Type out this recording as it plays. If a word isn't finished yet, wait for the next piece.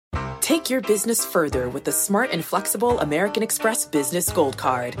Take your business further with the smart and flexible American Express Business Gold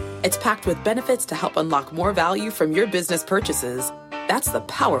Card. It's packed with benefits to help unlock more value from your business purchases. That's the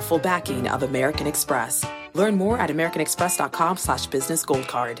powerful backing of American Express. Learn more at americanexpress.com/business gold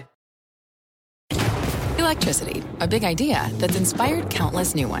card. Electricity, a big idea that's inspired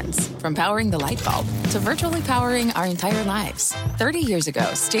countless new ones. From powering the light bulb to virtually powering our entire lives. 30 years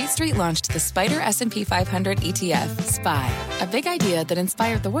ago, State Street launched the Spider S&P 500 ETF, SPY. A big idea that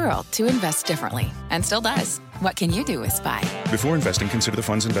inspired the world to invest differently. And still does. What can you do with SPY? Before investing, consider the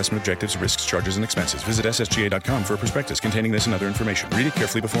fund's investment objectives, risks, charges, and expenses. Visit ssga.com for a prospectus containing this and other information. Read it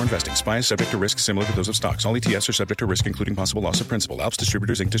carefully before investing. SPY is subject to risks similar to those of stocks. All ETFs are subject to risk, including possible loss of principal. Alps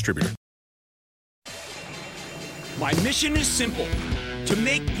Distributors, Inc. Distributor. My mission is simple, to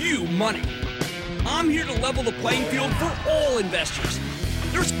make you money. I'm here to level the playing field for all investors.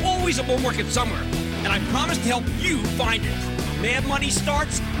 There's always a bull market somewhere, and I promise to help you find it. Mad Money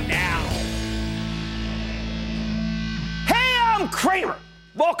starts now. Hey, I'm Cramer.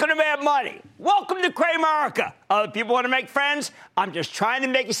 Welcome to Mad Money. Welcome to Cramerica. Other people want to make friends. I'm just trying to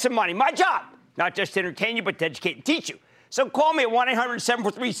make you some money. My job, not just to entertain you, but to educate and teach you. So call me at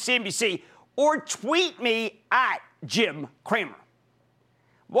 1-800-743-CNBC or tweet me at Jim Cramer.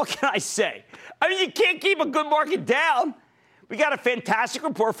 What can I say? I mean, you can't keep a good market down. We got a fantastic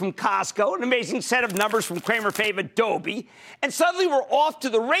report from Costco, an amazing set of numbers from Cramer fave Adobe, and suddenly we're off to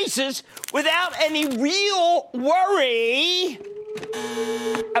the races without any real worry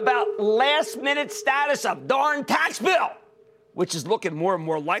about last-minute status of darn tax bill, which is looking more and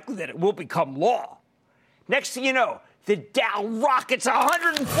more likely that it will become law. Next thing you know, the Dow rockets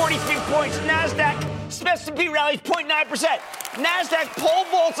 143 points. NASDAQ, S&P rallies 0.9%. NASDAQ pole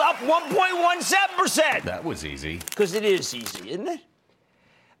vaults up 1.17%. That was easy. Because it is easy, isn't it?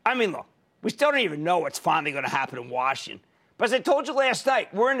 I mean, look, we still don't even know what's finally going to happen in Washington. But as I told you last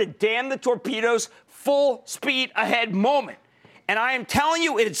night, we're in a damn the torpedoes, full speed ahead moment. And I am telling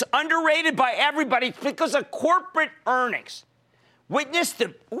you, it's underrated by everybody because of corporate earnings. Witness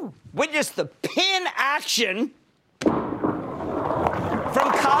the pin action from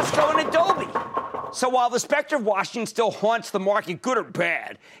Costco and Adobe. So while the specter of Washington still haunts the market, good or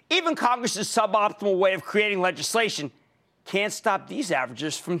bad, even Congress's suboptimal way of creating legislation can't stop these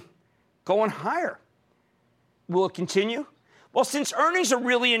averages from going higher. Will it continue? Well, since earnings are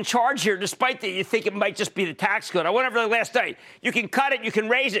really in charge here, despite that you think it might just be the tax code, I went over there last night. You can cut it, you can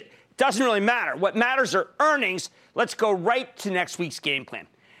raise it. Doesn't really matter. What matters are earnings. Let's go right to next week's game plan.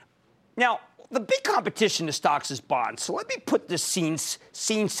 Now, the big competition to stocks is bonds. So let me put the scene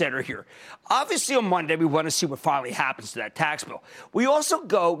setter here. Obviously, on Monday, we want to see what finally happens to that tax bill. We also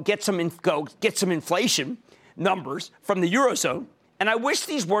get some inflation numbers from the Eurozone. And I wish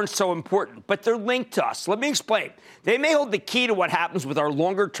these weren't so important, but they're linked to us. Let me explain. They may hold the key to what happens with our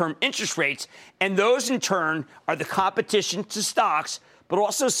longer-term interest rates, and those, in turn, are the competition to stocks, but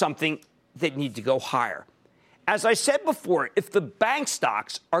also something that need to go higher. As I said before, if the bank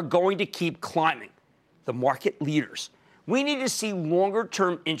stocks are going to keep climbing, the market leaders, we need to see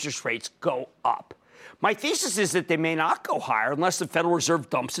longer-term interest rates go up. My thesis is that they may not go higher unless the Federal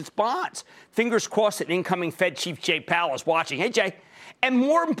Reserve dumps its bonds. Fingers crossed that incoming Fed Chief Jay Powell is watching. Hey, Jay. And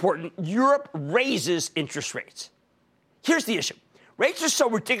more important, Europe raises interest rates. Here's the issue. Rates are so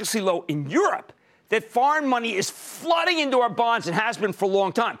ridiculously low in Europe that foreign money is flooding into our bonds and has been for a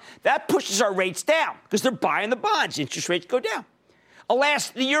long time. That pushes our rates down because they're buying the bonds. Interest rates go down. Alas,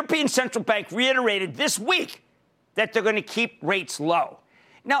 the European Central Bank reiterated this week that they're going to keep rates low.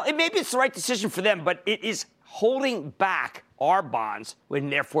 Now, maybe it's the right decision for them, but it is holding back our bonds, and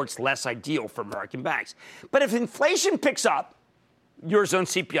therefore it's less ideal for American banks. But if inflation picks up, Eurozone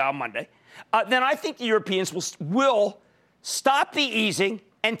CPI on Monday, then I think the Europeans will stop the easing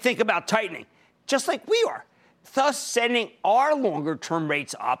and think about tightening, just like we are, thus sending our longer-term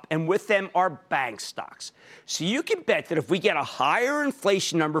rates up, and with them our bank stocks. So you can bet that if we get a higher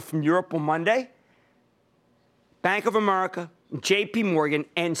inflation number from Europe on Monday, Bank of America, J.P. Morgan,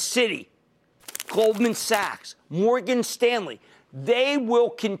 and Citi, Goldman Sachs, Morgan Stanley, they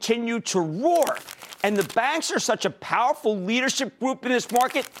will continue to roar. And the banks are such a powerful leadership group in this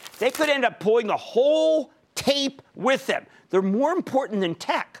market, they could end up pulling the whole tape with them. They're more important than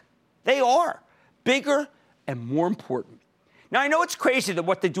tech. They are bigger and more important. Now, I know it's crazy that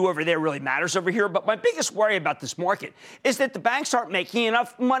what they do over there really matters over here, but my biggest worry about this market is that the banks aren't making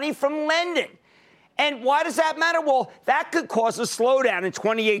enough money from lending. And why does that matter? Well, that could cause a slowdown in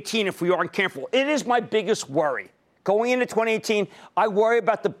 2018 if we aren't careful. It is my biggest worry Going into 2018, I worry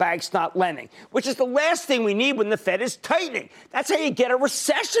about the banks not lending, which is the last thing we need when the Fed is tightening. That's how you get a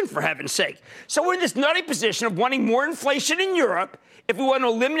recession, for heaven's sake. So we're in this nutty position of wanting more inflation in Europe if we want to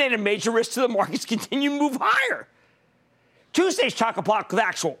eliminate a major risk to the markets continue to move higher. Tuesday's chock-a-block with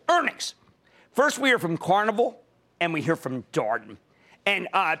actual earnings. First, we hear from Carnival, and we hear from Darden. And,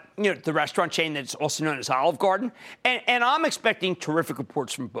 the restaurant chain that's also known as Olive Garden. And I'm expecting terrific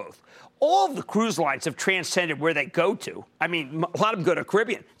reports from both. All of the cruise lines have transcended where they go to. I mean, a lot of them go to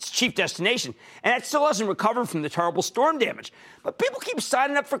Caribbean. It's a cheap destination. And that still hasn't recovered from the terrible storm damage. But people keep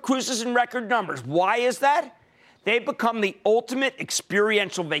signing up for cruises in record numbers. Why is that? They've become the ultimate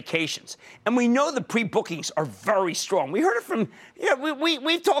experiential vacations. And we know the pre-bookings are very strong. We heard it from,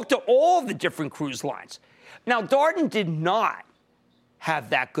 we've talked to all the different cruise lines. Now, Darden did not have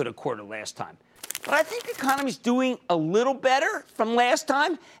that good a quarter last time. But I think the economy's doing a little better from last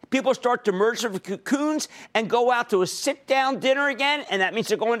time. People start to emerge from cocoons and go out to a sit-down dinner again, and that means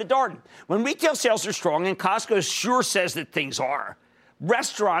they're going to Darden. When retail sales are strong, and Costco sure says that things are,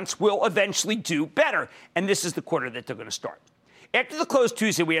 restaurants will eventually do better, and this is the quarter that they're going to start. After the close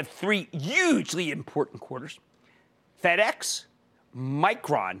Tuesday, we have three hugely important quarters: FedEx,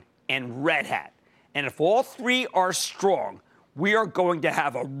 Micron, and Red Hat. And if all three are strong, we are going to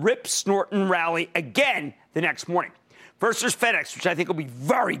have a rip-snorting rally again the next morning. First, there's FedEx, which I think will be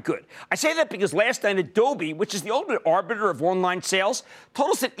very good. I say that because last night Adobe, which is the ultimate arbiter of online sales,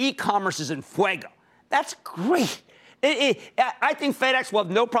 told us that e-commerce is in fuego. That's great. I think FedEx will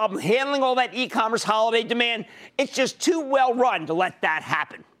have no problem handling all that e-commerce holiday demand. It's just too well run to let that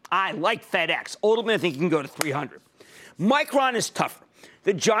happen. I like FedEx. Ultimately, I think you can go to 300. Micron is tougher.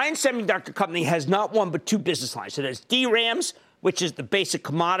 The giant semiconductor company has not one but two business lines. It has DRAMs, which is the basic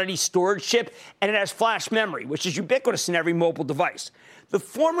commodity storage chip, and it has flash memory, which is ubiquitous in every mobile device. The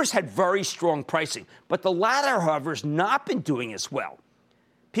former's had very strong pricing, but the latter, however, has not been doing as well.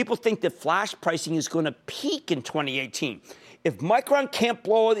 People think that flash pricing is going to peak in 2018. If Micron can't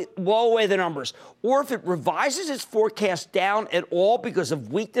blow away the numbers, or if it revises its forecast down at all because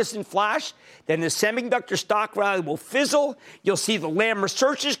of weakness in flash, then the semiconductor stock rally will fizzle. You'll see the Lam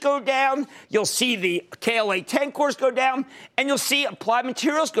Researches go down. You'll see the KLA-10 cores go down. And you'll see Applied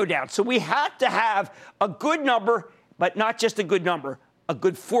Materials go down. So we have to have a good number, but not just a good number, a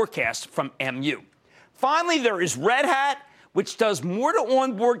good forecast from MU. Finally, there is Red Hat, which does more to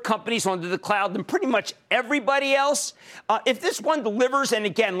onboard companies onto the cloud than pretty much everybody else. If this one delivers, and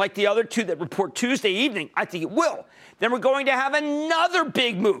again, like the other two that report Tuesday evening, I think it will, then we're going to have another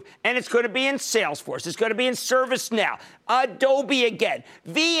big move. And it's going to be in Salesforce. It's going to be in ServiceNow. Adobe again.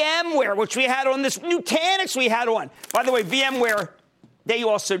 VMware, which we had on this. Nutanix we had on. By the way, VMware, they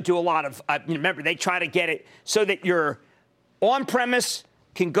also do a lot of, remember, they try to get it so that your on-premise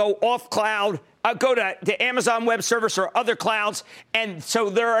can go off cloud, go to the Amazon Web Service or other clouds, and so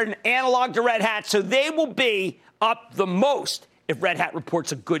they're an analog to Red Hat, so they will be up the most if Red Hat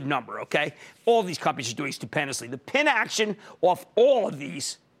reports a good number, okay? All these companies are doing stupendously. The pin action off all of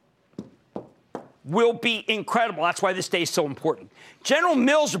these will be incredible. That's why this day is so important. General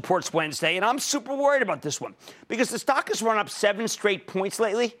Mills reports Wednesday, and I'm super worried about this one because the stock has run up 7 straight points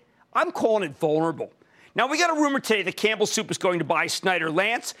lately. I'm calling it vulnerable. Now, we got a rumor today that Campbell Soup is going to buy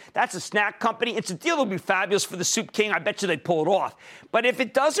Snyder-Lance. That's a snack company. It's a deal that will be fabulous for the Soup King. I bet you they pull it off. But if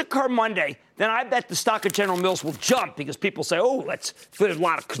it does occur Monday, then I bet the stock of General Mills will jump because people say, oh, there's a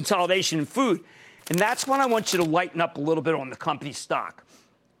lot of consolidation in food. And that's when I want you to lighten up a little bit on the company stock.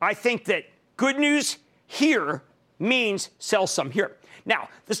 I think that good news here means sell some here. Now,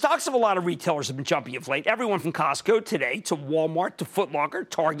 the stocks of a lot of retailers have been jumpy of late. Everyone from Costco today to Walmart to Foot Locker,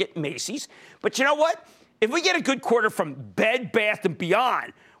 Target, Macy's. But you know what? If we get a good quarter from Bed Bath &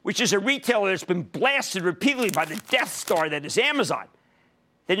 Beyond, which is a retailer that's been blasted repeatedly by the Death Star that is Amazon,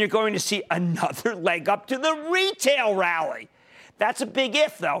 then you're going to see another leg up to the retail rally. That's a big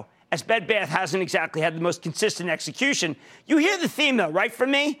if, though, as Bed Bath hasn't exactly had the most consistent execution. You hear the theme, though, right from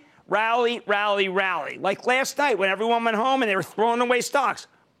me? Rally, rally, rally. Like last night when everyone went home and they were throwing away stocks.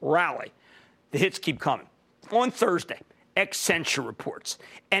 Rally. The hits keep coming. On Thursday, Accenture reports.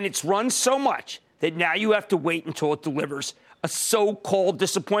 And it's run so much that now you have to wait until it delivers a so-called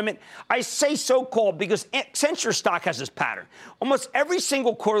disappointment. I say so-called because Accenture stock has this pattern. Almost every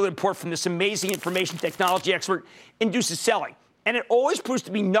single quarterly report from this amazing information technology expert induces selling. And it always proves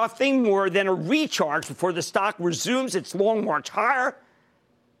to be nothing more than a recharge before the stock resumes its long march higher.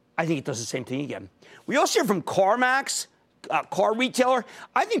 I think it does the same thing again. We also hear from CarMax, car retailer.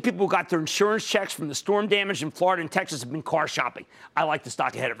 I think people who got their insurance checks from the storm damage in Florida and Texas have been car shopping. I like the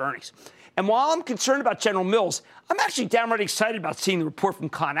stock ahead of earnings. And while I'm concerned about General Mills, I'm actually downright excited about seeing the report from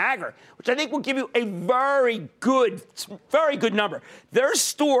ConAgra, which I think will give you a very good number. Their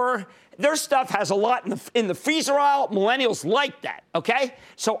stuff has a lot in the freezer aisle. Millennials like that, okay?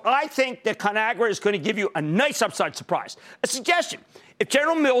 So I think that ConAgra is going to give you a nice upside surprise. A suggestion, if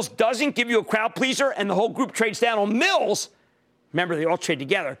General Mills doesn't give you a crowd pleaser and the whole group trades down on Mills, remember they all trade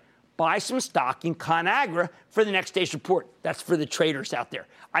together, buy some stock in ConAgra for the next day's report. That's for the traders out there.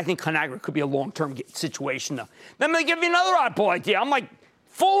 I think ConAgra could be a long-term situation, though. Then I'm going to give you another oddball idea. I'm like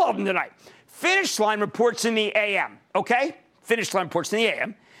full of them tonight. Finish Line reports in the AM, okay? Finish Line reports in the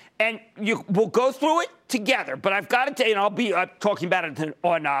AM. And we'll go through it together. But I've got to tell you, and I'll be talking about it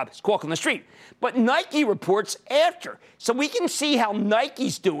on Squawk on the Street. But Nike reports after. So we can see how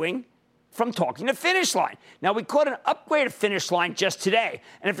Nike's doing from talking to Finish Line. Now, we caught an upgrade of Finish Line just today.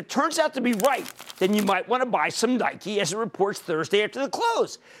 And if it turns out to be right, then you might want to buy some Nike as it reports Thursday after the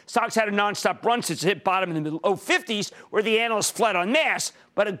close. Stocks had a nonstop run since it hit bottom in the low 50s, where the analysts fled en masse.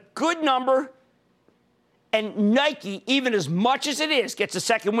 But a good number. And Nike, even as much as it is, gets a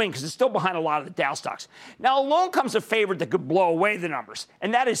second win because it's still behind a lot of the Dow stocks. Now, along comes a favorite that could blow away the numbers,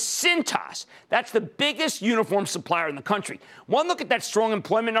 and that is Cintas. That's the biggest uniform supplier in the country. One look at that strong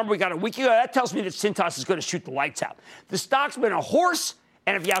employment number we got a week ago, that tells me that Cintas is going to shoot the lights out. The stock's been a horse,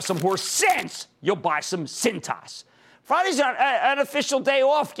 and if you have some horse sense, you'll buy some Cintas. Friday's an unofficial day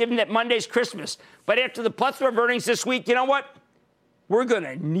off, given that Monday's Christmas. But after the plethora of earnings this week, you know what? We're going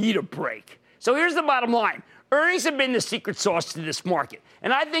to need a break. So here's the bottom line. Earnings have been the secret sauce to this market.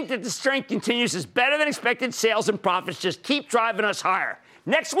 And I think that the strength continues as better than expected sales and profits just keep driving us higher.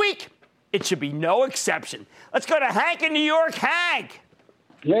 Next week, it should be no exception. Let's go to Hank in New York. Hank.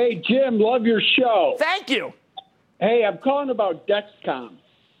 Hey, Jim, love your show. Thank you. Hey, I'm calling about Dexcom.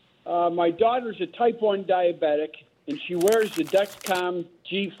 My daughter's a type 1 diabetic, and she wears the Dexcom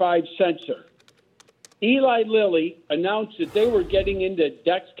G5 sensor. Eli Lilly announced that they were getting into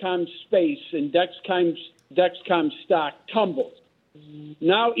Dexcom space, and Dexcom stock tumbled.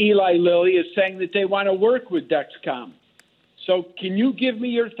 Now Eli Lilly is saying that they want to work with Dexcom. So can you give me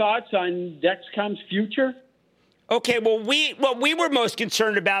your thoughts on Dexcom's future? Okay, well, what we were most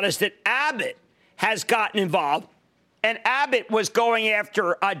concerned about is that Abbott has gotten involved, and Abbott was going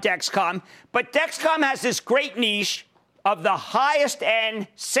after Dexcom. But Dexcom has this great niche of the highest end,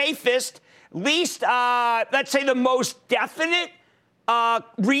 safest, least, let's say, the most definite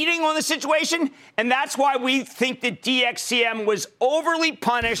reading on the situation. And that's why we think that DXCM was overly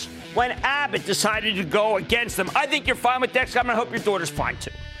punished when Abbott decided to go against them. I think you're fine with Dexcom, and I hope your daughter's fine,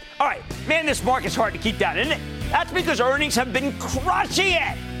 too. All right, man, this market's hard to keep down, isn't it? That's because earnings have been crushing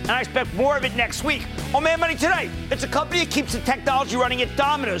it. And I expect more of it next week. On Mad Money Tonight, it's a company that keeps the technology running at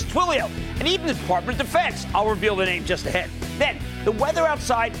Domino's, Twilio, and even the Department of Defense. I'll reveal the name just ahead. Then, the weather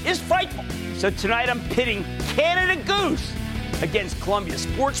outside is frightful. So tonight I'm pitting Canada Goose against Columbia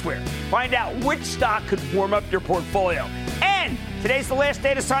Sportswear. Find out which stock could warm up your portfolio. And today's the last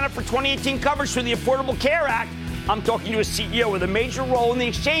day to sign up for 2018 coverage through the Affordable Care Act. I'm talking to a CEO with a major role in the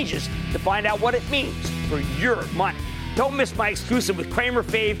exchanges to find out what it means for your money. Don't miss my exclusive with Cramer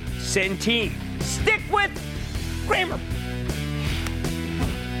fave, Centene. Stick with Cramer.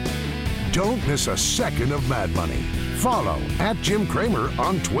 Don't miss a second of Mad Money. Follow @Jim Cramer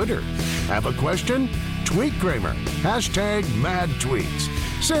on Twitter. Have a question? Tweet Cramer. #MadTweets.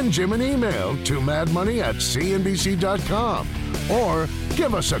 Send Jim an email to madmoney@cnbc.com or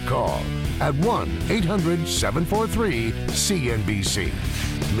give us a call at 1-800-743-CNBC.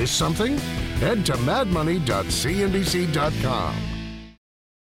 Miss something? Head to madmoney.cnbc.com.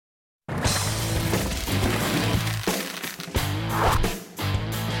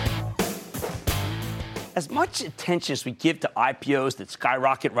 As much attention as we give to IPOs that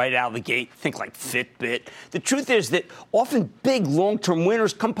skyrocket right out of the gate, think like Fitbit, the truth is that often big long-term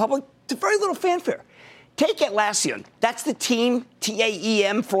winners come public to very little fanfare. Take Atlassian. That's the team,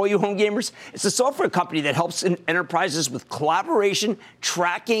 TAEM for all you home gamers. It's a software company that helps enterprises with collaboration,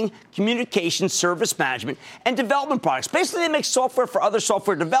 tracking, communication, service management, and development products. Basically, they make software for other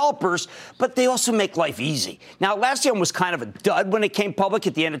software developers, but they also make life easy. Now, Atlassian was kind of a dud when it came public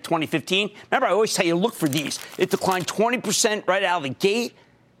at the end of 2015. Remember, I always tell you, look for these. It declined 20% right out of the gate,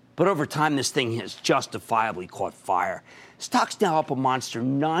 but over time, this thing has justifiably caught fire. Stock's now up a monster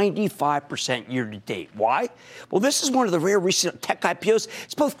 95% year to date. Why? Well, this is one of the rare recent tech IPOs.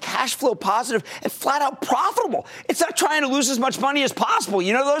 It's both cash flow positive and flat out profitable. It's not trying to lose as much money as possible.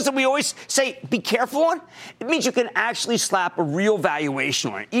 You know those that we always say be careful on? It means you can actually slap a real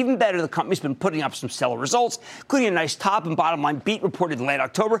valuation on it. Even better, the company's been putting up some stellar results, including a nice top and bottom line beat reported in late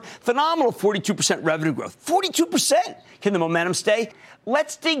October. Phenomenal 42% revenue growth. 42%! Can the momentum stay?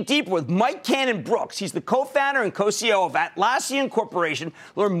 Let's dig deeper with Mike Cannon-Brookes. He's the co-founder and co-CEO of Atlassian Corporation.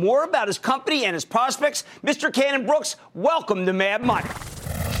 Learn more about his company and his prospects. Mr. Cannon-Brookes, welcome to Mad Money.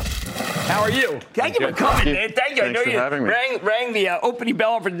 How are you? Thank you for coming, man. Thank you. Thanks I know for you rang the opening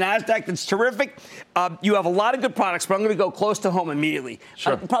bell for the NASDAQ. That's terrific. You have a lot of good products, but I'm going to go close to home immediately.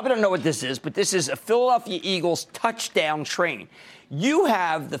 Sure. You probably don't know what this is, but this is a Philadelphia Eagles touchdown train. You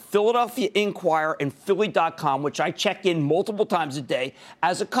have the Philadelphia Inquirer and Philly.com, which I check in multiple times a day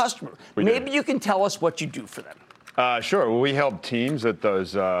as a customer. Maybe you can tell us what you do for them. Sure. Well, we help teams at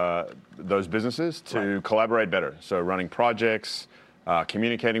those businesses to collaborate better. So running projects,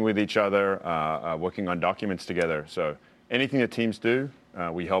 communicating with each other, working on documents together. So anything that teams do,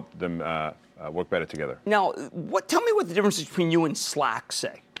 we help them work better together. Now, tell me what the difference is between you and Slack,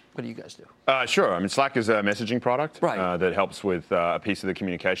 say. What do you guys do? Sure. I mean, Slack is a messaging product that helps with a piece of the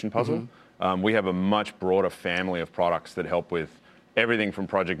communication puzzle. Mm-hmm. We have a much broader family of products that help with everything from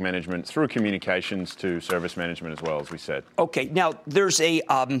project management through communications to service management as well, as we said. Okay. Now, there's a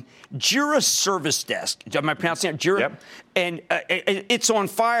Jira service desk. Am I pronouncing it? Jira? Yep. And it's on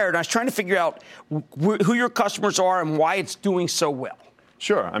fire, and I was trying to figure out who your customers are and why it's doing so well.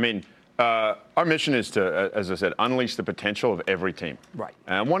 Sure. I mean, our mission is to, as I said, unleash the potential of every team. Right.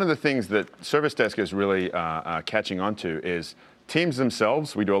 And one of the things that Service Desk is really catching on to is teams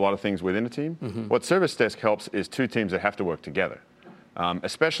themselves. We do a lot of things within a team. Mm-hmm. What Service Desk helps is two teams that have to work together,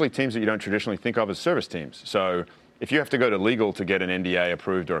 especially teams that you don't traditionally think of as service teams. So if you have to go to legal to get an NDA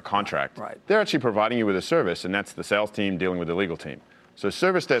approved or a contract, they're actually providing you with a service, and that's the sales team dealing with the legal team. So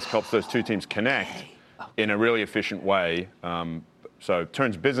Service Desk helps those two teams connect in a really efficient way. So it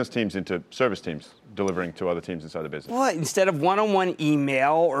turns business teams into service teams, delivering to other teams inside the business. Well, instead of one-on-one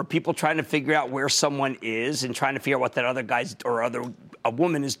email or people trying to figure out where someone is and trying to figure out what that other guy's or a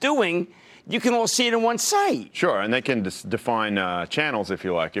woman is doing, you can all see it in one site. Sure, and they can define channels, if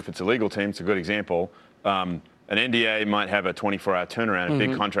you like. If it's a legal team, it's a good example. An NDA might have a 24-hour turnaround. Mm-hmm. A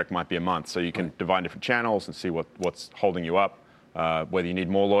big contract might be a month. So you can divide different channels and see what's holding you up. Whether you need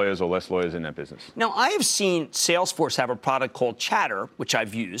more lawyers or less lawyers in that business. Now, I have seen Salesforce have a product called Chatter, which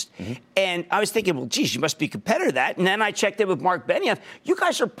I've used, and I was thinking, well, geez, you must be a competitor to that. And then I checked in with Mark Benioff. You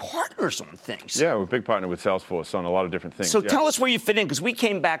guys are partners on things. Yeah, we're a big partner with Salesforce on a lot of different things. So tell us where you fit in, because we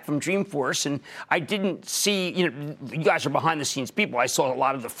came back from Dreamforce, and I didn't see, you guys are behind-the-scenes people. I saw a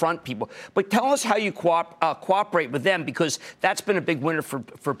lot of the front people. But tell us how you cooperate with them, because that's been a big winner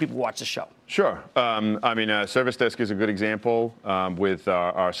for people who watch the show. Sure. Service Desk is a good example with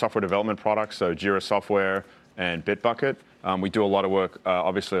our software development products, so Jira Software and Bitbucket. We do a lot of work,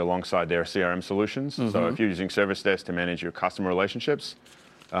 obviously, alongside their CRM solutions. Mm-hmm. So if you're using Service Desk to manage your customer relationships,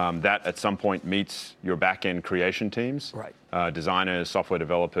 that at some point meets your back-end creation teams, designers, software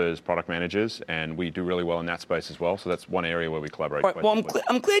developers, product managers, and we do really well in that space as well. So that's one area where we collaborate. Right, well,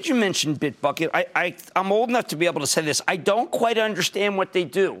 I'm glad you mentioned Bitbucket. I'm old enough to be able to say this. I don't quite understand what they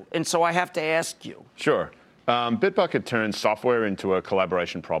do, and so I have to ask you. Sure. Bitbucket turns software into a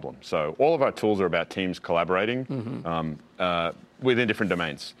collaboration problem. So all of our tools are about teams collaborating within different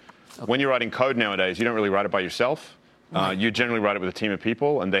domains. Okay. When you're writing code nowadays, you don't really write it by yourself. You generally write it with a team of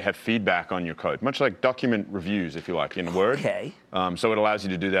people, and they have feedback on your code, much like document reviews, if you like, in Word. Okay. So it allows you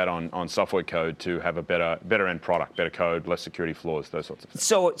to do that on software code to have a better end product, better code, less security flaws, those sorts of things.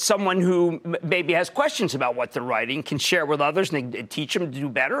 So someone who maybe has questions about what they're writing can share with others and they teach them to do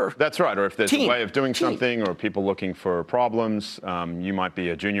better? That's right. Or if there's a way of doing something, or people looking for problems, you might be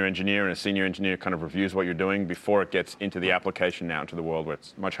a junior engineer and a senior engineer kind of reviews what you're doing before it gets into the application now into the world where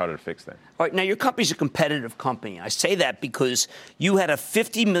it's much harder to fix that. All right. Now, your company's a competitive company. I say that because you had a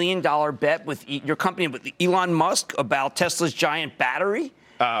 $50 million bet with your company with Elon Musk about Tesla's giant battery.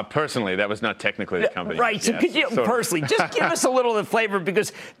 Personally, that was not technically the company. Right. So could you personally just give us a little of the flavor,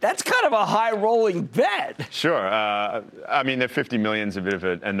 because that's kind of a high-rolling bet. Sure. The $50 million is a bit of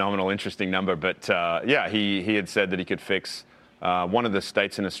a nominal, interesting number, but he had said that he could fix one of the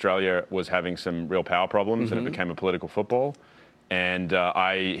states in Australia was having some real power problems, and it became a political football. And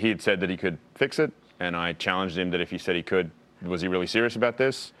he had said that he could fix it, and I challenged him that if he said he could, was he really serious about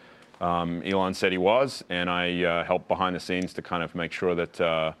this? Elon said he was, and I helped behind the scenes to kind of make sure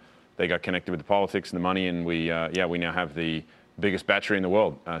that they got connected with the politics and the money, and we now have the biggest battery in the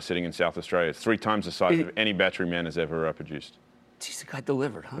world sitting in South Australia. It's 3 times the size of any battery man has ever produced. Geez, the guy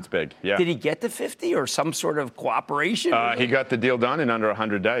delivered, huh? It's big, yeah. Did he get to 50 or some sort of cooperation? He got the deal done in under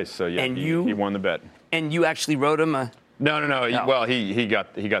 100 days, so yeah, he won the bet. And you actually wrote him a... No. Well, he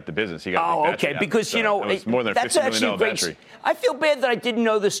got the business. He got the okay. Because it was more than a $50 million battery. I feel bad that I didn't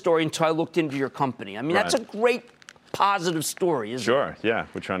know this story until I looked into your company. I mean, that's a great positive story, isn't it? Sure. Yeah,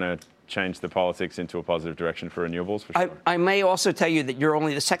 we're trying to change the politics into a positive direction for renewables, for sure. I may also tell you that you're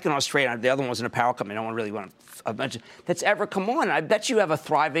only the second Australian. The other one was an apparel company. I don't really want to mention that's ever come on. I bet you have a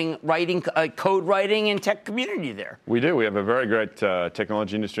thriving code writing and tech community there. We do. We have a very great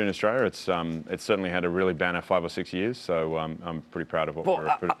technology industry in Australia. It's certainly had a really banner 5 or 6 years. So I'm pretty proud of what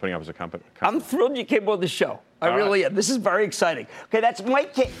we're putting up as a company. I'm thrilled you came on the show. I really am. This is very exciting. Okay, that's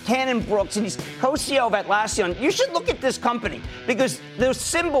Mike Cannon-Brookes, and he's co-CEO of Atlassian. You should look at this company because the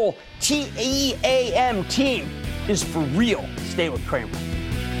symbol TEAM, team, is for real. Stay with Cramer.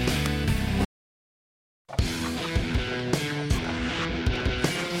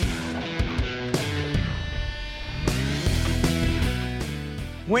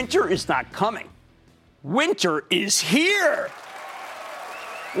 Winter is not coming. Winter is here.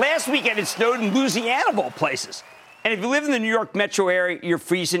 Last weekend, it snowed in Louisiana, of all places. And if you live in the New York metro area, you're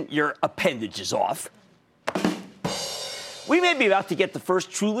freezing your appendages off. We may be about to get the first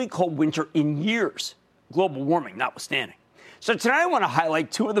truly cold winter in years, global warming notwithstanding. So tonight I want to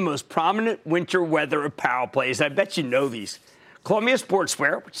highlight 2 of the most prominent winter weather apparel plays. I bet you know these. Columbia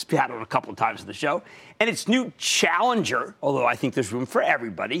Sportswear, which has had on a couple of times in the show, and its new challenger, although I think there's room for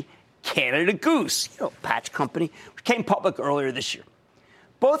everybody, Canada Goose, patch company, which came public earlier this year.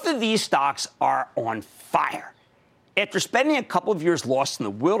 Both of these stocks are on fire. After spending a couple of years lost in the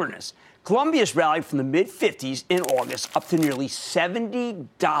wilderness, Columbia's rallied from the mid-50s in August up to nearly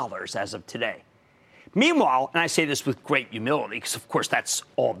 $70 as of today. Meanwhile, and I say this with great humility, because of course that's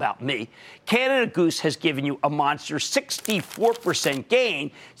all about me, Canada Goose has given you a monster 64%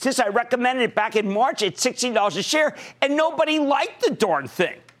 gain since I recommended it back in March at $16 a share, and nobody liked the darn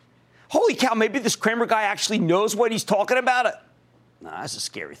thing. Holy cow, maybe this Cramer guy actually knows what he's talking about. That's a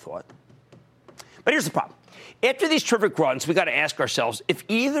scary thought. But here's the problem. After these terrific runs, we got to ask ourselves if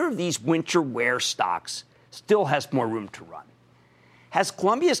either of these winter wear stocks still has more room to run. Has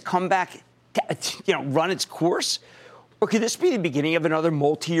Columbia's comeback, run its course? Or could this be the beginning of another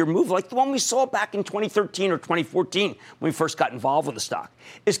multi-year move like the one we saw back in 2013 or 2014 when we first got involved with the stock?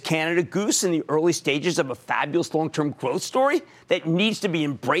 Is Canada Goose in the early stages of a fabulous long-term growth story that needs to be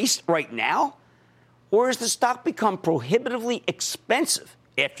embraced right now? Or has the stock become prohibitively expensive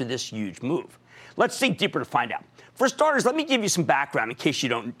after this huge move? Let's dig deeper to find out. For starters, let me give you some background in case you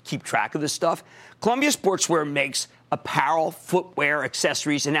don't keep track of this stuff. Columbia Sportswear makes apparel, footwear,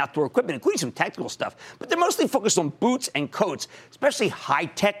 accessories, and outdoor equipment, including some technical stuff. But they're mostly focused on boots and coats, especially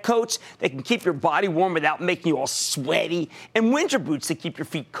high-tech coats that can keep your body warm without making you all sweaty, and winter boots that keep your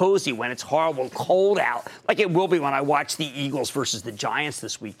feet cozy when it's horrible cold out, like it will be when I watch the Eagles versus the Giants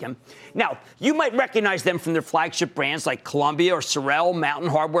this weekend. Now, you might recognize them from their flagship brands like Columbia or Sorel, Mountain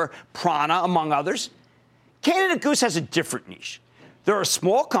Hardwear, Prana, among others. Canada Goose has a different niche. They're a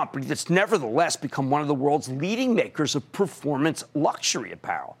small company that's nevertheless become one of the world's leading makers of performance luxury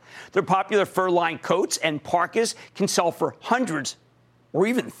apparel. Their popular fur-lined coats and parkas can sell for hundreds or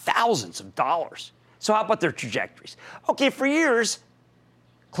even thousands of dollars. So how about their trajectories? Okay, for years,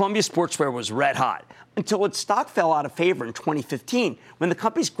 Columbia Sportswear was red hot until its stock fell out of favor in 2015 when the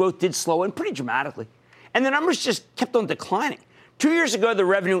company's growth did slow and pretty dramatically. And the numbers just kept on declining. 2 years ago, the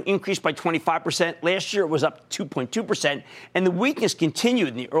revenue increased by 25%. Last year, it was up 2.2%, and the weakness continued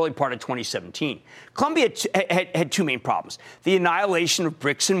in the early part of 2017. Columbia had 2 main problems: the annihilation of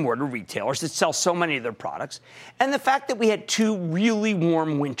bricks and mortar retailers that sell so many of their products, and the fact that we had 2 really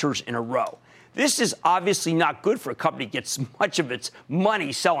warm winters in a row. This is obviously not good for a company that gets much of its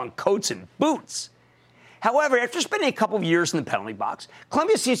money selling coats and boots. However, after spending a couple of years in the penalty box,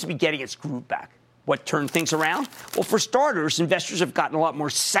 Columbia seems to be getting its groove back. What turned things around? Well, for starters, investors have gotten a lot more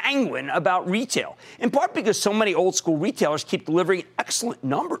sanguine about retail, in part because so many old-school retailers keep delivering excellent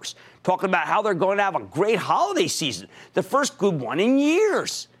numbers, talking about how they're going to have a great holiday season, the first good one in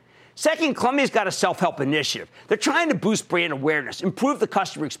years. Second, Columbia's got a self-help initiative. They're trying to boost brand awareness, improve the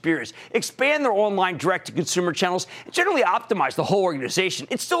customer experience, expand their online direct-to-consumer channels, and generally optimize the whole organization.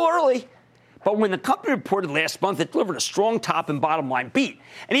 It's still early. But when the company reported last month, it delivered a strong top and bottom line beat.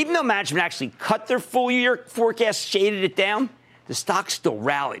 And even though management actually cut their full year forecast, shaded it down, the stock still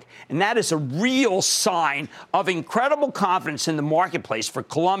rallied. And that is a real sign of incredible confidence in the marketplace for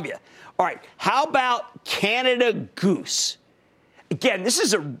Columbia. All right, how about Canada Goose? Again, this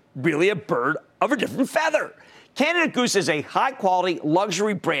is really a bird of a different feather. Canada Goose is a high-quality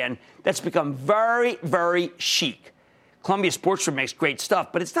luxury brand that's become very, very chic. Columbia Sportswear makes great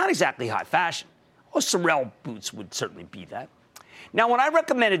stuff, but it's not exactly high fashion. Well, Sorel boots would certainly be that. Now, when I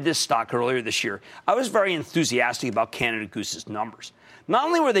recommended this stock earlier this year, I was very enthusiastic about Canada Goose's numbers. Not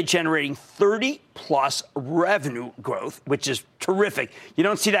only were they generating 30-plus revenue growth, which is terrific. You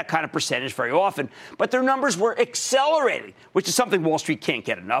don't see that kind of percentage very often. But their numbers were accelerating, which is something Wall Street can't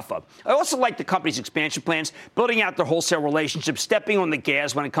get enough of. I also like the company's expansion plans, building out their wholesale relationships, stepping on the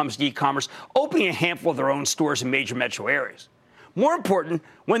gas when it comes to e-commerce, opening a handful of their own stores in major metro areas. More important,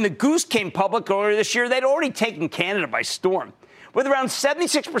 when the Goose came public earlier this year, they'd already taken Canada by storm. With around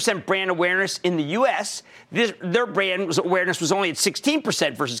 76% brand awareness in the U.S., their brand awareness was only at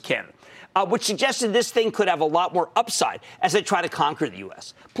 16% versus Canada, which suggested this thing could have a lot more upside as they try to conquer the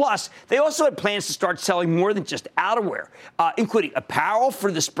U.S. Plus, they also had plans to start selling more than just outerwear, including apparel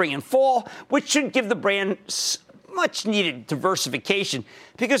for the spring and fall, which should give the brand much-needed diversification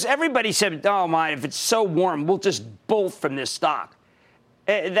because everybody said, oh, my, if it's so warm, we'll just bolt from this stock.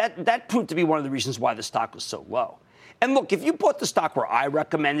 That proved to be one of the reasons why the stock was so low. And look, if you bought the stock where I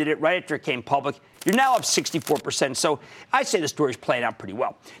recommended it right after it came public, you're now up 64%. So I'd say the story's playing out pretty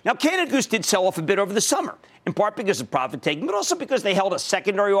well. Now, Canada Goose did sell off a bit over the summer, in part because of profit taking, but also because they held a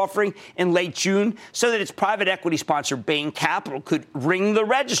secondary offering in late June so that its private equity sponsor, Bain Capital, could ring the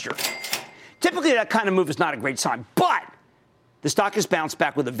register. Typically, that kind of move is not a great sign, but the stock has bounced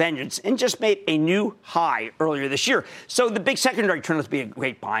back with a vengeance and just made a new high earlier this year. So the big secondary turned out to be a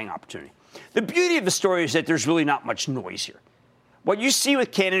great buying opportunity. The beauty of the story is that there's really not much noise here. What you see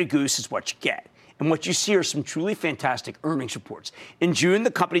with Canada Goose is what you get. And what you see are some truly fantastic earnings reports. In June,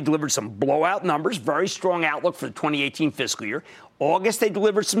 the company delivered some blowout numbers, very strong outlook for the 2018 fiscal year. August, they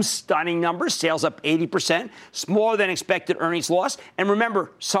delivered some stunning numbers, sales up 80%, smaller than expected earnings loss. And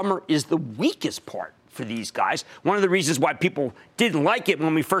remember, summer is the weakest part for these guys. One of the reasons why people didn't like it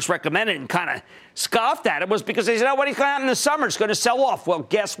when we first recommended it and kind of scoffed at it was because they said, oh, what are you going to happen in the summer? It's going to sell off. Well,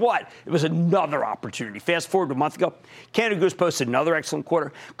 guess what? It was another opportunity. Fast forward to a month ago, Canada Goose posted another excellent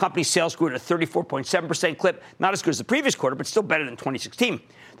quarter. Company sales grew at a 34.7% clip. Not as good as the previous quarter, but still better than 2016.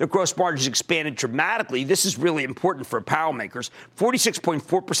 Their gross margins expanded dramatically. This is really important for apparel makers.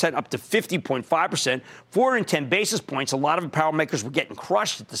 46.4% up to 50.5%, 410 basis points. A lot of apparel makers were getting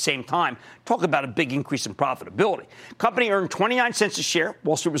crushed at the same time. Talk about a big increase in profitability. Company earned 29 cents a share.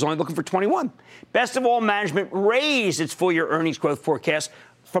 Wall Street was only looking for 21. Best of all, management raised its full-year earnings growth forecast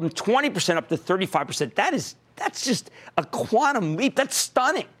from 20% up to 35%. That's just a quantum leap. That's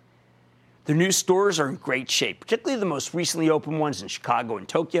stunning. The new stores are in great shape, particularly the most recently opened ones in Chicago and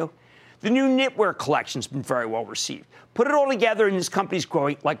Tokyo. The new knitwear collection's been very well received. Put it all together, and this company's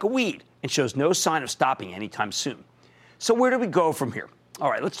growing like a weed and shows no sign of stopping anytime soon. So where do we go from here?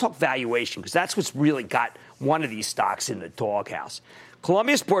 All right, let's talk valuation, because that's what's really got one of these stocks in the doghouse.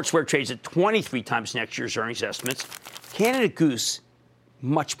 Columbia Sportswear trades at 23 times next year's earnings estimates. Canada Goose,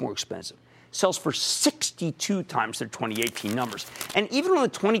 much more expensive. Sells for 62 times their 2018 numbers. And even on the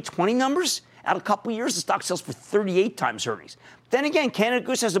 2020 numbers, out a couple years, the stock sells for 38 times earnings. Then again, Canada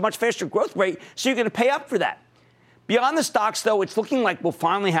Goose has a much faster growth rate, so you're going to pay up for that. Beyond the stocks, though, it's looking like we'll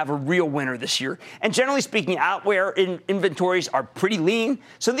finally have a real winner this year. And generally speaking, outwear inventories are pretty lean,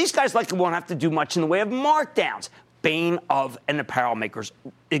 so these guys likely won't have to do much in the way of markdowns, bane of an apparel maker's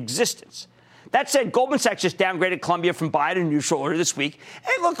existence. That said, Goldman Sachs just downgraded Columbia from buy to neutral earlier this week.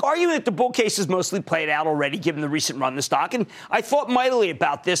 And look, arguing that the bull case is mostly played out already given the recent run in the stock. And I thought mightily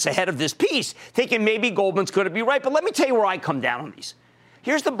about this ahead of this piece, thinking maybe Goldman's going to be right. But let me tell you where I come down on these.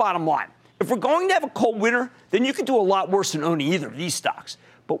 Here's the bottom line. If we're going to have a cold winter, then you could do a lot worse than owning either of these stocks.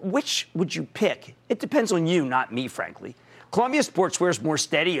 But which would you pick? It depends on you, not me, frankly. Columbia Sportswear is more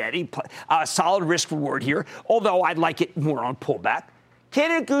steady, Eddie. Solid risk reward here, although I'd like it more on pullback.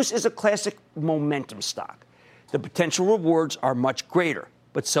 Canada Goose is a classic momentum stock. The potential rewards are much greater,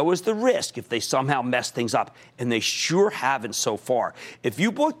 but so is the risk if they somehow mess things up, and they sure haven't so far. If you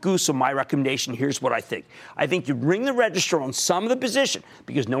bought Goose on my recommendation, here's what I think. I think you'd ring the register on some of the position,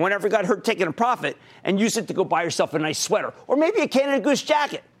 because no one ever got hurt taking a profit, and use it to go buy yourself a nice sweater, or maybe a Canada Goose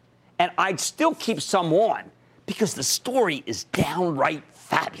jacket. And I'd still keep some on, because the story is downright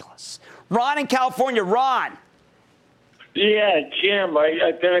fabulous. Ron in California. Ron. Yeah, Jim,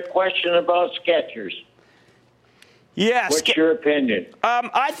 I've got a question about Skechers. Yeah. What's your opinion?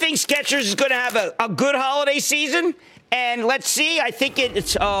 I think Skechers is going to have a good holiday season. And let's see, I think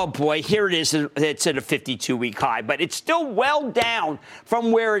it's, oh boy, here it is. It's at a 52-week high, but it's still well down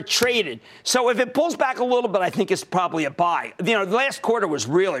from where it traded. So if it pulls back a little bit, I think it's probably a buy. You know, the last quarter was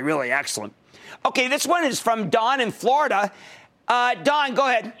really, really excellent. Okay, this one is from Don in Florida. Don, go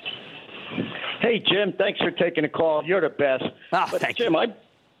ahead. Hey, Jim, thanks for taking a call. You're the best. Thank Jim, you.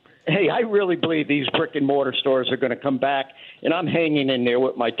 I really believe these brick and mortar stores are going to come back, and I'm hanging in there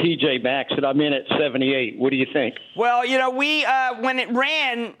with my TJ Maxx, and I'm in at 78. What do you think? Well, we when it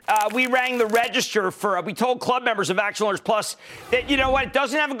ran, we rang the register for. We told club members of Action Alerts Plus that it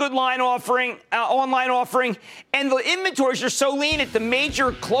doesn't have a good online offering, and the inventories are so lean at the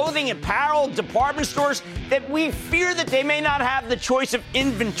major clothing, apparel, department stores that we fear that they may not have the choice of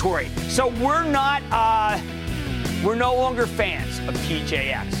inventory. So we're no longer fans of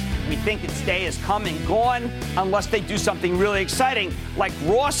TJX. We think its day is come and gone unless they do something really exciting like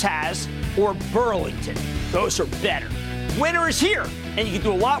Ross has or Burlington. Those are better. Winter is here, and you can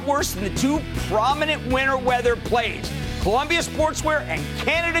do a lot worse than the two prominent winter weather plays, Columbia Sportswear and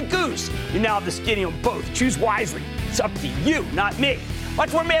Canada Goose. You now have the skinny on both. Choose wisely. It's up to you, not me.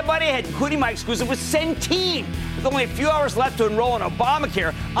 Much more Mad Money ahead, including my exclusive with Centene. With only a few hours left to enroll in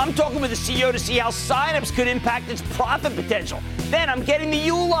Obamacare, I'm talking with the CEO to see how signups could impact its profit potential. Then I'm getting the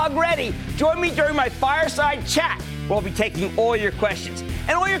Yule log ready. Join me during my fireside chat. We'll be taking all your questions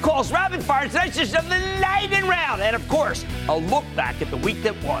and all your calls rapid fire. Tonight's edition of the Lightning Round. And, of course, a look back at the week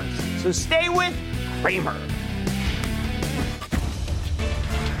that was. So stay with Cramer.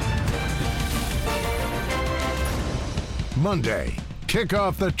 Monday, kick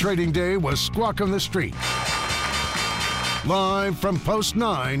off the trading day was Squawk on the Street. Live from Post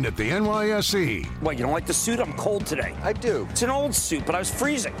 9 at the NYSE. What, you don't like the suit? I'm cold today. I do. It's an old suit, but I was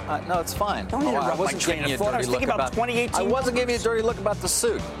freezing. No, it's fine. Don't I wasn't giving you a dirty look about 2018. I wasn't giving you a dirty look about the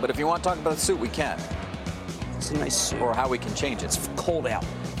suit, but if you want to talk about the suit, we can. It's a nice suit. Or how we can change it. It's cold out.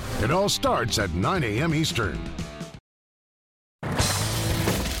 It all starts at 9 a.m. Eastern.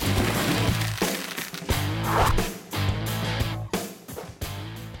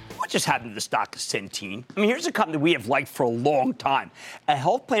 What just happened to the stock of Centene? I mean, here's a company we have liked for a long time, a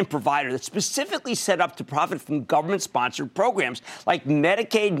health plan provider that's specifically set up to profit from government-sponsored programs like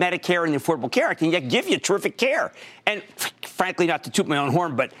Medicaid, Medicare, and the Affordable Care Act, and yet give you terrific care. And frankly, not to toot my own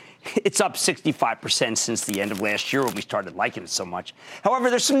horn, but it's up 65% since the end of last year when we started liking it so much. However,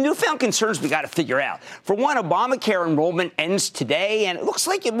 there's some newfound concerns we got to figure out. For one, Obamacare enrollment ends today, and it looks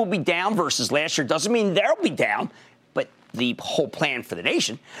like it will be down versus last year. Doesn't mean they'll be down, but the whole plan for the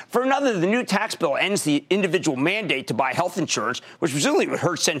nation. For another, the new tax bill ends the individual mandate to buy health insurance, which presumably would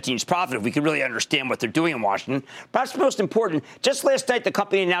hurt Centene's profit if we could really understand what they're doing in Washington. Perhaps most important, just last night the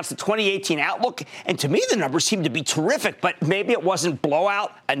company announced the 2018 outlook, and to me the numbers seem to be terrific, but maybe it wasn't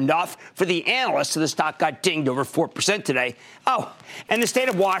blowout enough for the analysts, so the stock got dinged over 4% today. Oh, and the state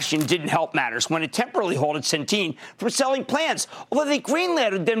of Washington didn't help matters when it temporarily halted Centene from selling plans, although they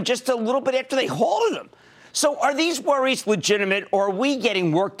greenlighted them just a little bit after they halted them. So are these worries legitimate, or are we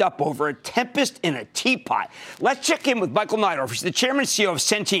getting worked up over a tempest in a teapot? Let's check in with Michael Neidorff. He's the chairman and CEO of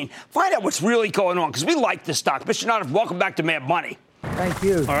Centene. Find out what's really going on, because we like this stock. Mr. Neidorff, welcome back to Mad Money. Thank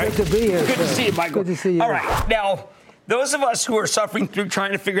you. All right. Good to be here. Good to see you, Michael. Good to see you. All right. Now, those of us who are suffering through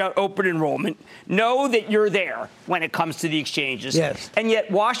trying to figure out open enrollment know that you're there when it comes to the exchanges. Yes. And yet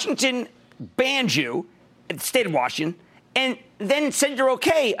Washington banned you, the state of Washington, and then said you're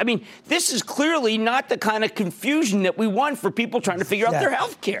okay. I mean, this is clearly not the kind of confusion that we want for people trying to figure out their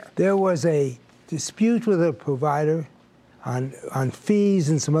health care. There was a dispute with a provider on fees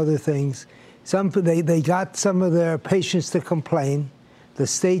and some other things. They got some of their patients to complain. The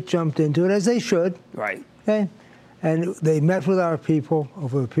state jumped into it, as they should. Right. Okay? And they met with our people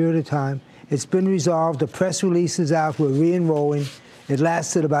over a period of time. It's been resolved. The press release is out. We're re-enrolling. It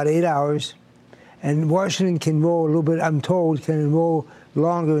lasted about 8 hours. And Washington can enroll a little bit, I'm told, can enroll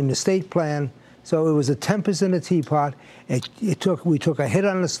longer in the state plan. So it was a tempest in a teapot. We took a hit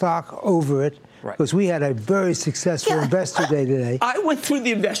on the stock over it, because we had a very successful investor day today. I went through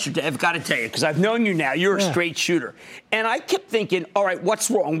the investor day, I've got to tell you, because I've known you now. You're a straight shooter. And I kept thinking, all right,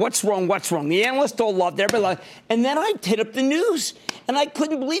 what's wrong? What's wrong? What's wrong? The analysts all loved it. Everybody loved it. And then I hit up the news, and I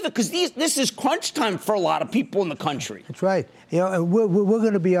couldn't believe it, because this is crunch time for a lot of people in the country. That's right. And we're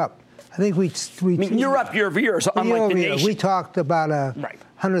going to be up. I think I mean, you're up year over year, so unlike the nation. We talked about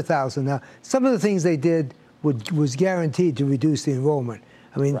 100,000. Now, some of the things they did was guaranteed to reduce the enrollment.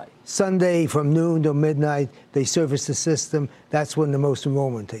 I mean, Sunday from noon to midnight, they service the system. That's when the most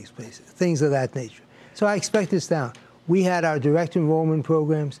enrollment takes place, things of that nature. So I expect this down. We had our direct enrollment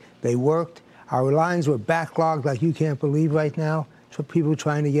programs. They worked. Our lines were backlogged like you can't believe right now, for people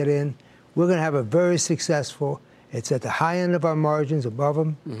trying to get in. We're going to have a very successful. It's at the high end of our margins, above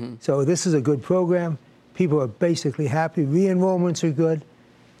them. Mm-hmm. So this is a good program. People are basically happy. Re-enrollments are good.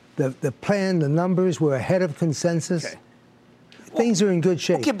 The plan, the numbers were ahead of consensus. Okay. things are in good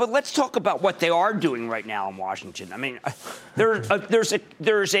shape. Okay, but let's talk about what they are doing right now in Washington. I mean, there's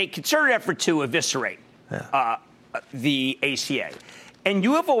a concerted effort to eviscerate the ACA. And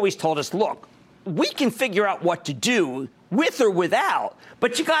you have always told us, look, we can figure out what to do with or without,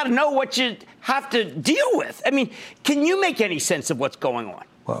 but you got to know what you have to deal with. I mean, can you make any sense of what's going on?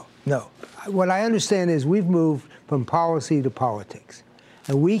 Well, no. What I understand is we've moved from policy to politics,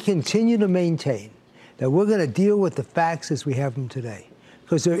 and we continue to maintain that we're going to deal with the facts as we have them today,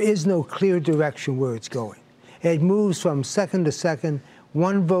 because there is no clear direction where it's going. It moves from second to second,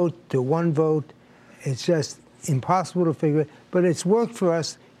 one vote to one vote. It's just impossible to figure it, but it's worked for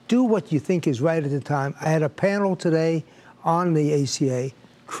us. Do what you think is right at the time. I had a panel today on the ACA,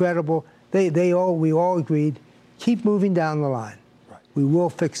 credible. We all agreed, keep moving down the line. Right. We will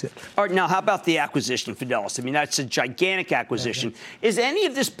fix it. All right, now how about the acquisition, Fidelis? I mean, that's a gigantic acquisition. Is any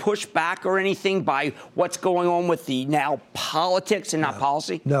of this pushed back or anything by what's going on with the now politics and not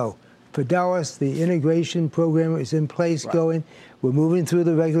policy? No. Fidelis, the integration program is in place going. We're moving through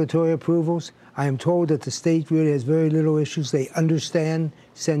the regulatory approvals. I am told that the state really has very little issues. They understand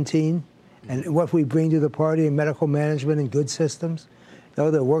Centene and what we bring to the party in medical management and good systems. You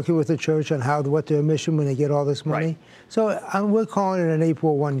know, they're working with the church on what their mission when they get all this money. Right. So we're calling it an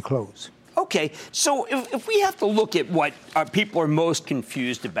April 1 close. Okay, so if we have to look at what people are most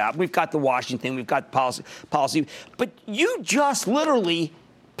confused about, we've got the Washington thing, we've got policy, but you just literally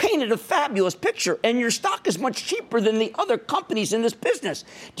painted a fabulous picture, and your stock is much cheaper than the other companies in this business.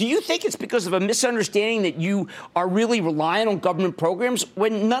 Do you think it's because of a misunderstanding that you are really relying on government programs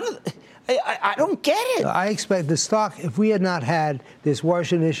when none of I don't get it. I expect the stock, if we had not had this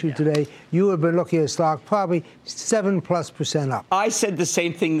Washington issue today, you would have been looking at a stock probably 7+% up. I said the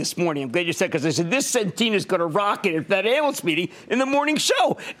same thing this morning. I'm glad you said, because I said this Centene is going to rock it at that analyst meeting in the morning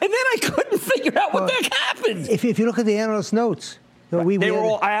show. And then I couldn't figure out what the heck happened. If you look at the analyst notes, I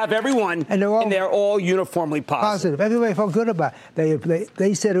have everyone, and they're all uniformly positive. Everybody felt good about it.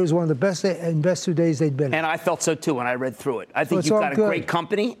 They said it was one of the best investor days they'd been in. And I felt so, too, when I read through it. I think you've got a great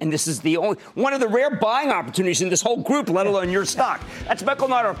company, and this is one of the rare buying opportunities in this whole group, let alone your stock. That's Michael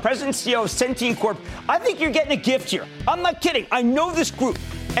Nader, President and CEO of Centene Corp. I think you're getting a gift here. I'm not kidding. I know this group,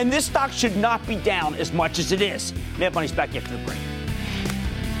 and this stock should not be down as much as it is. Mad Money's back after the break.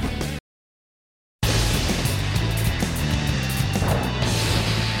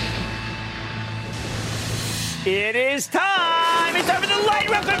 It is time. It's time for the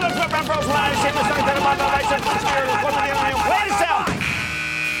lightning round.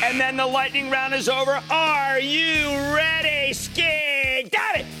 And then the lightning round is over. Are you ready, Skid?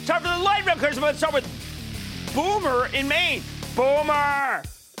 Got it. Time for the lightning round. Let's start with Boomer in Maine. Boomer.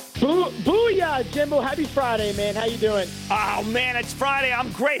 Booyah, Jimbo. Happy Friday, man. How you doing? Oh, man, it's Friday.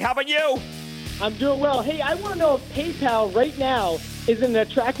 I'm great. How about you? I'm doing well. Hey, I want to know if PayPal right now is an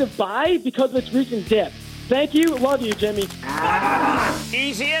attractive buy because of its recent dip. Thank you. Love you, Jimmy.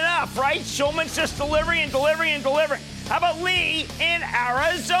 Easy enough, right? Schulman's just delivering. How about Lee in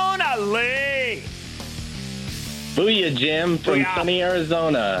Arizona? Lee. Booyah, Jim, from sunny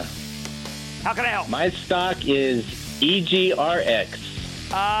Arizona. How can I help? My stock is EGRX.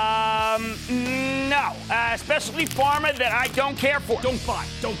 No. Specialty pharma that I don't care for. Don't buy.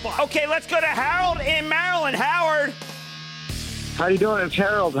 Okay, let's go to Harold in Maryland. Howard. How you doing? It's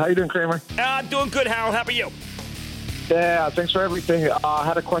Harold. How you doing, Cramer? I'm doing good, Harold. How about you? Yeah, thanks for everything. I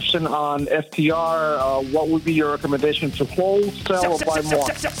had a question on FTR. What would be your recommendation to hold, sell, or buy more?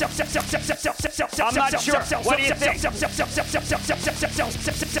 I'm not sure. What do you think? Sell.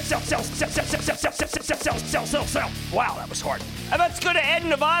 Wow, that was hard. Let's go to Ed in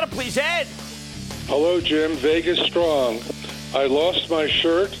Nevada, please. Ed. Hello, Jim. Vegas Strong. I lost my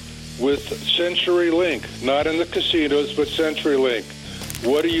shirt with CenturyLink, not in the casinos, but CenturyLink.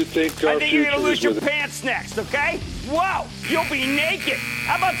 What do you think our future is? I think you're going to lose your pants next, okay? Whoa, you'll be naked.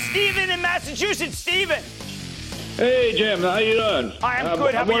 How about Steven in Massachusetts? Steven. Hey, Jim, how you doing? I'm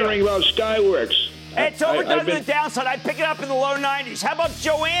good. I'm wondering about Skyworks. It's overdone to the downside. I'd pick it up in the low 90s. How about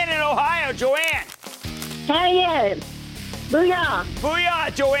Joanne in Ohio? Joanne. Hey, Booyah.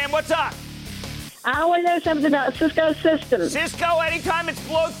 Booyah, Joanne. What's up? I want to know something about Cisco Systems. Cisco, anytime it's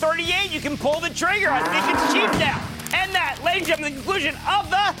below 38, you can pull the trigger. I think it's cheap now. And that, ladies and gentlemen, the conclusion of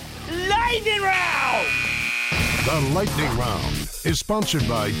the Lightning Round. The Lightning Round is sponsored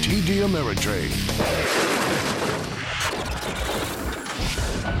by TD Ameritrade.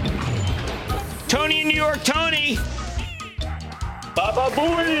 Tony in New York. Tony. Baba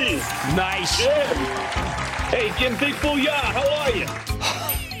Booey. Nice. Jim. Hey, Jim, big booyah. How are you?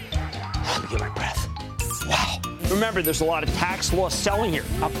 Let me get my breath. Wow. Remember, there's a lot of tax loss selling here.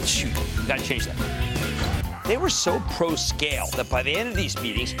 Oh, shoot. Got to change that. They were so pro-scale that by the end of these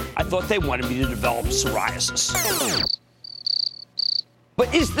meetings, I thought they wanted me to develop psoriasis.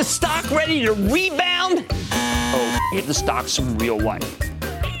 But is the stock ready to rebound? Oh, give the stock some real life.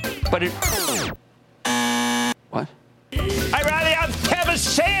 But it... What? I'd rather have Teva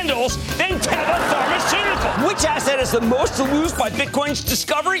sandals than Teva Pharmaceutical. Which asset has the most to lose by Bitcoin's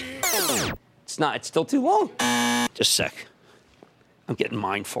discovery? It's not. It's still too long. Just a sec. I'm getting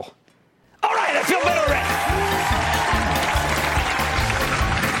mindful. All right, I feel better already.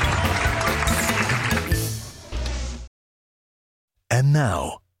 And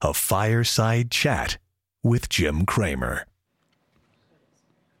now, a fireside chat with Jim Cramer.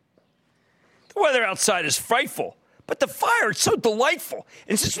 The weather outside is frightful, but the fire is so delightful.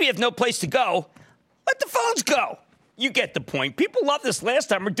 And since we have no place to go, let the phones go. You get the point. People loved this last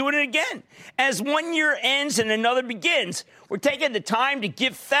time. We're doing it again. As one year ends and another begins, we're taking the time to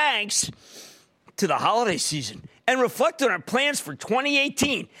give thanks to the holiday season and reflect on our plans for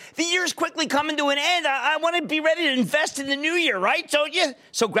 2018. The year's quickly coming to an end. I want to be ready to invest in the new year, right? Don't you?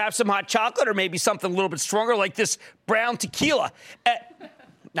 So grab some hot chocolate or maybe something a little bit stronger like this brown tequila.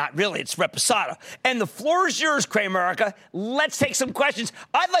 Not really, it's reposado. And the floor is yours, Cramerica. Let's take some questions.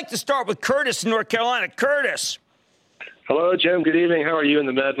 I'd like to start with Curtis in North Carolina. Curtis. Hello, Jim. Good evening. How are you and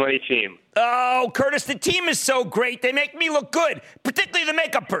the Mad Money team? Oh, Curtis, the team is so great. They make me look good, particularly the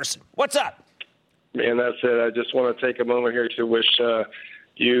makeup person. What's up? Man, that's it. I just want to take a moment here to wish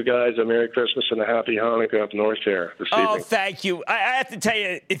you guys a Merry Christmas and a Happy Hanukkah up north there this evening. Oh, thank you. I have to tell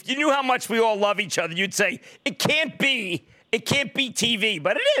you, if you knew how much we all love each other, you'd say, it can't be TV,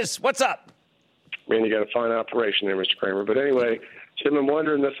 but it is. What's up? Man, you got a fine operation there, Mr. Cramer. But anyway, Jim, I'm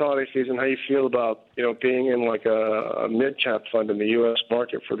wondering this holiday season how you feel about, being in like a mid-cap fund in the U.S.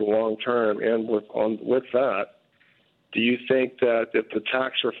 market for the long term. And with that, do you think that if the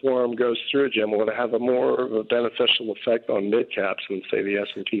tax reform goes through, Jim, will it have a more of a beneficial effect on mid-caps than, say, the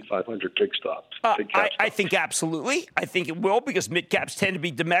S&P 500 big stocks? I think absolutely. I think it will because mid-caps tend to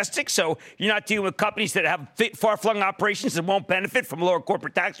be domestic, so you're not dealing with companies that have far-flung operations that won't benefit from a lower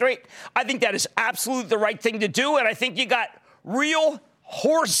corporate tax rate. I think that is absolutely the right thing to do, and I think you got real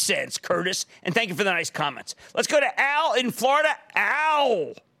horse sense, Curtis, and thank you for the nice comments. Let's go to Al in Florida.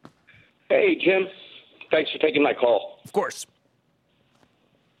 Al. Hey, Jim. Thanks for taking my call. Of course.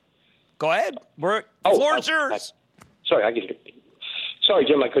 Go ahead. Floor is yours. Sorry,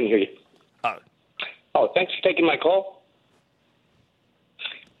 Jim, I couldn't hear you. Thanks for taking my call.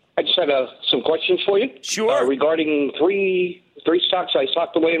 I just had some questions for you. Sure. Regarding three stocks I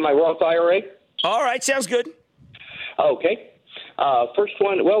socked away in my Roth IRA. All right, sounds good. Okay. First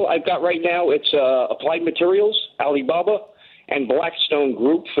one, well, I've got right now, it's Applied Materials, Alibaba, and Blackstone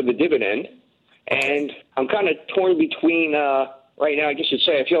Group for the dividend. And I'm kind of torn between, right now, I guess you'd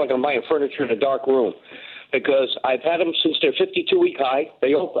say, I feel like I'm buying furniture in a dark room because I've had them since their 52-week high.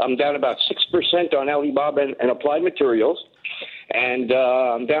 I'm down about 6% on Alibaba and Applied Materials, and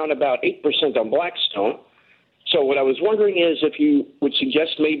I'm down about 8% on Blackstone. So what I was wondering is if you would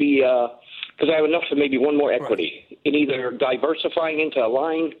suggest maybe, because I have enough for maybe one more equity, in either diversifying into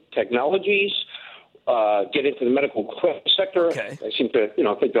Align Technologies, get into the medical equipment sector. Okay. I seem to,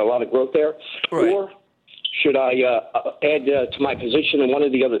 think there's a lot of growth there. Right. Or should I add to my position in one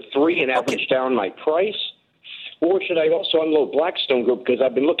of the other three and average down my price? Or should I also unload Blackstone Group because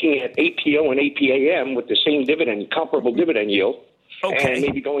I've been looking at APO and APAM with the same comparable dividend yield. Okay. And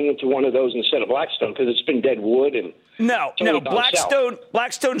maybe going into one of those instead of Blackstone because it's been dead wood and No,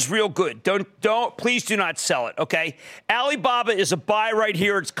 Blackstone's real good. Please do not sell it, okay? Alibaba is a buy right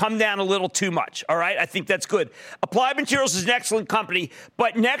here. It's come down a little too much, all right? I think that's good. Applied Materials is an excellent company,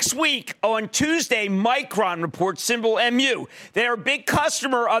 but next week on Tuesday, Micron reports, symbol MU. They're a big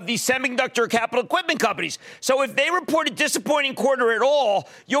customer of the semiconductor capital equipment companies. So if they report a disappointing quarter at all,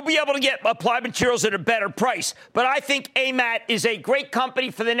 you'll be able to get Applied Materials at a better price. But I think AMAT is a great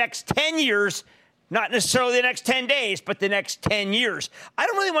company for the next 10 years. Not necessarily the next 10 days, but the next 10 years. I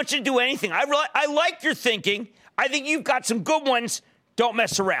don't really want you to do anything. I like your thinking. I think you've got some good ones. Don't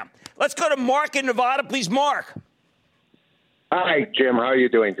mess around. Let's go to Mark in Nevada. Please, Mark. Hi, Jim. How are you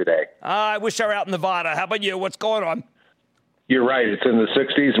doing today? I wish I were out in Nevada. How about you? What's going on? You're right. It's in the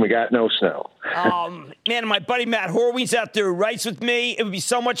 60s, and we got no snow. Man, my buddy Matt Horween's out there who writes with me. It would be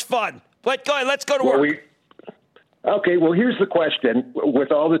so much fun. But go ahead. Let's go to work. Okay, well, here's the question.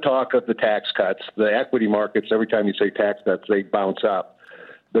 With all the talk of the tax cuts, the equity markets, every time you say tax cuts, they bounce up.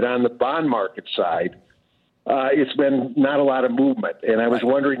 But on the bond market side, it's been not a lot of movement. And I was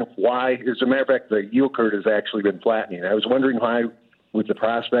wondering why, as a matter of fact, the yield curve has actually been flattening. I was wondering why, with the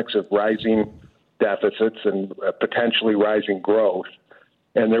prospects of rising deficits and potentially rising growth,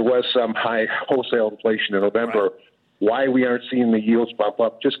 and there was some high wholesale inflation in November, why we aren't seeing the yields bump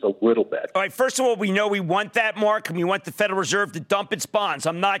up just a little bit. All right, first of all, we know we want that, Mark, and we want the Federal Reserve to dump its bonds.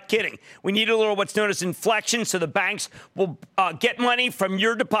 I'm not kidding. We need a little what's known as inflection, so the banks will get money from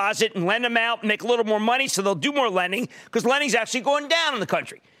your deposit and lend them out and make a little more money, so they'll do more lending, because lending's actually going down in the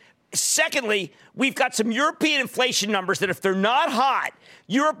country. Secondly, we've got some European inflation numbers that if they're not hot,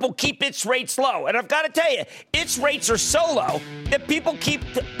 Europe will keep its rates low. And I've got to tell you, its rates are so low that people keep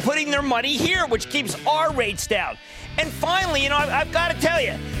putting their money here, which keeps our rates down. And finally, I've got to tell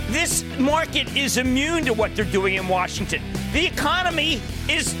you, this market is immune to what they're doing in Washington. The economy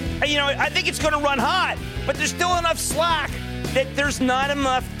is, I think it's going to run hot, but there's still enough slack that there's not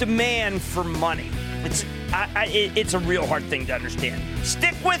enough demand for money. It's a real hard thing to understand.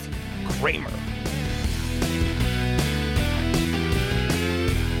 Stick with Cramer.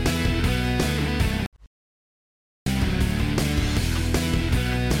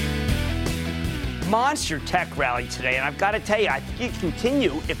 Monster tech rally today, and I've got to tell you, I think it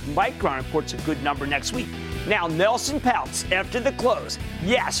continue if Micron reports a good number next week. Now, Nelson Peltz, after the close,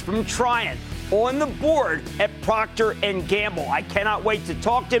 yes, from Trian, on the board at Procter & Gamble. I cannot wait to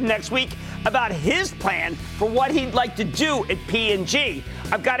talk to him next week about his plan for what he'd like to do at P&G.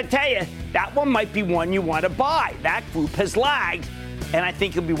 I've got to tell you, that one might be one you want to buy. That group has lagged, and I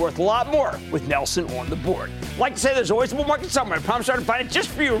think it'll be worth a lot more with Nelson on the board. Like to say, there's always a bull market somewhere. I promise to find it just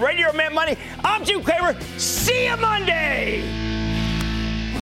for you. Radio Man Money. I'm Jim Cramer. See you Monday.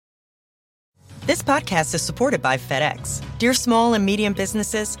 This podcast is supported by FedEx. Dear small and medium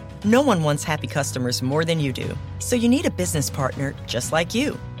businesses, no one wants happy customers more than you do. So you need a business partner just like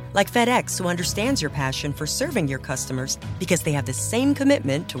you. Like FedEx, who understands your passion for serving your customers because they have the same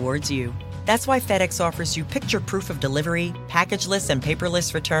commitment towards you. That's why FedEx offers you picture proof of delivery, packageless and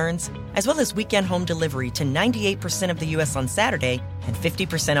paperless returns, as well as weekend home delivery to 98% of the U.S. on Saturday and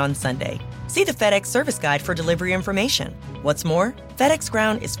 50% on Sunday. See the FedEx service guide for delivery information. What's more, FedEx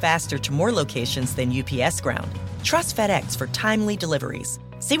Ground is faster to more locations than UPS Ground. Trust FedEx for timely deliveries.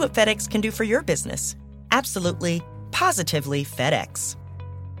 See what FedEx can do for your business. Absolutely, positively FedEx.